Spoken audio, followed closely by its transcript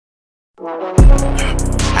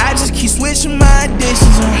I just keep switching my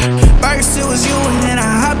addictions. First it was you and then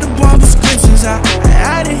I hopped up on prescriptions.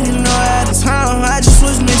 I didn't know at the time, I just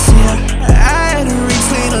was missing you. I had to read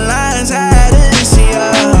between the lines, I had to listen,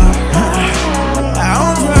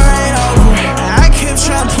 over and over, I kept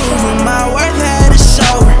trying to prove it, my worth had to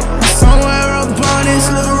show it. Somewhere up on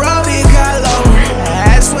this little road it got lower.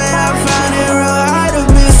 That's when I found it real hard to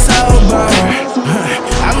be sober.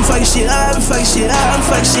 I've been fucking shit up, I'm fucking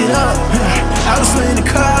shit up. I was feeling the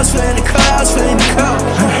cup, I was feeling the cup.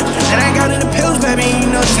 And I got in the pills, baby, you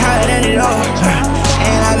know just how it ended up.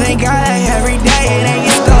 And I thank God every day it ain't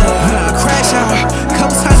get stuck. Crash out,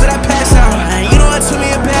 couple times that I pass out. You know what, took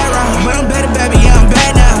me a bad round, but I'm better, baby, yeah, I'm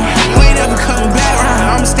bad now. You ain't never coming back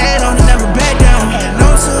round, I'ma stand on it, never back down. No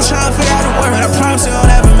one's still trying to figure out the word, I promise you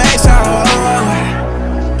don't ever max out.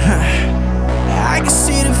 I can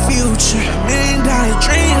see the future, $1 million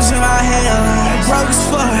dreams in my head. Broke as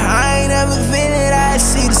fuck, I ain't ever been it, I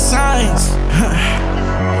see the signs.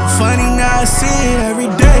 Funny now I see it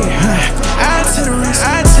every day. I to the risk,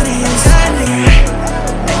 I to the hills,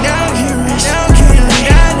 now I'm getting rich, now I'm getting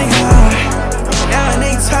lit, now a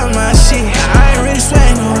nigga talking my shit. I ain't really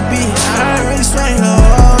sweating no bitch, I ain't really sweating no.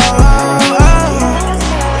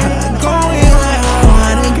 Going where I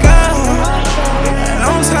wanna go.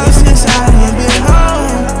 Long time since I done been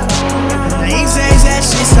home. These days that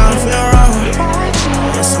shit starting to feel wrong.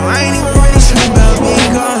 So I ain't even really tripping about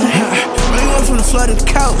being gone. Really went from the floor to the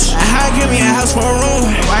couch. How give me a house for a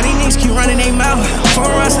room? Why these niggas keep running their mouth? 4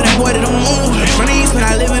 runs to that boy to the moon. From the east, but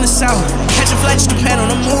I live in the south. Catch a flight, just depend on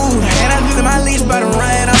the mood. And I think that my leash about to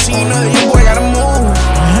run out, so you know that your boy gotta move.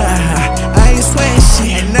 I ain't sweating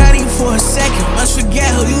shit, and not even for a second. Must forget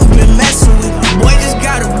who you been messing with. Boy just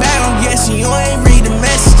got a bag, I'm guessing you ain't read the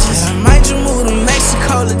messages. I might just move to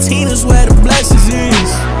Mexico, Latinas where the blessings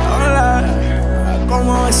is. Come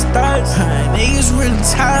on, starts. Niggas really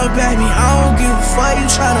tired, baby. I don't give a fuck. You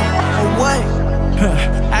tryna what?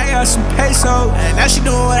 I got some peso, and now she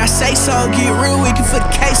doing what I say so. Get real wicked for the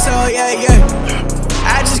queso, yeah.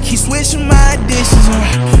 I just keep switching my addictions.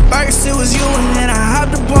 First it was you, and then I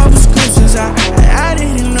hopped up on prescriptions. I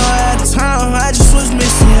didn't know at the time, I just was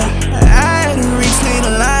missing you. I had to read between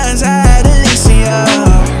the lines, I had to listen,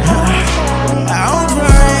 over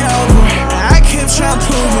and over, I kept trying to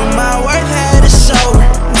prove it, my worth had to show it.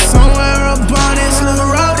 Somewhere up on this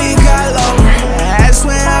little road it got lower. That's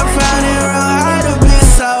when I found it real hard to be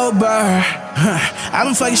sober. I've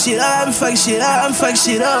been fucking shit up, I'm fucking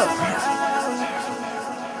shit up.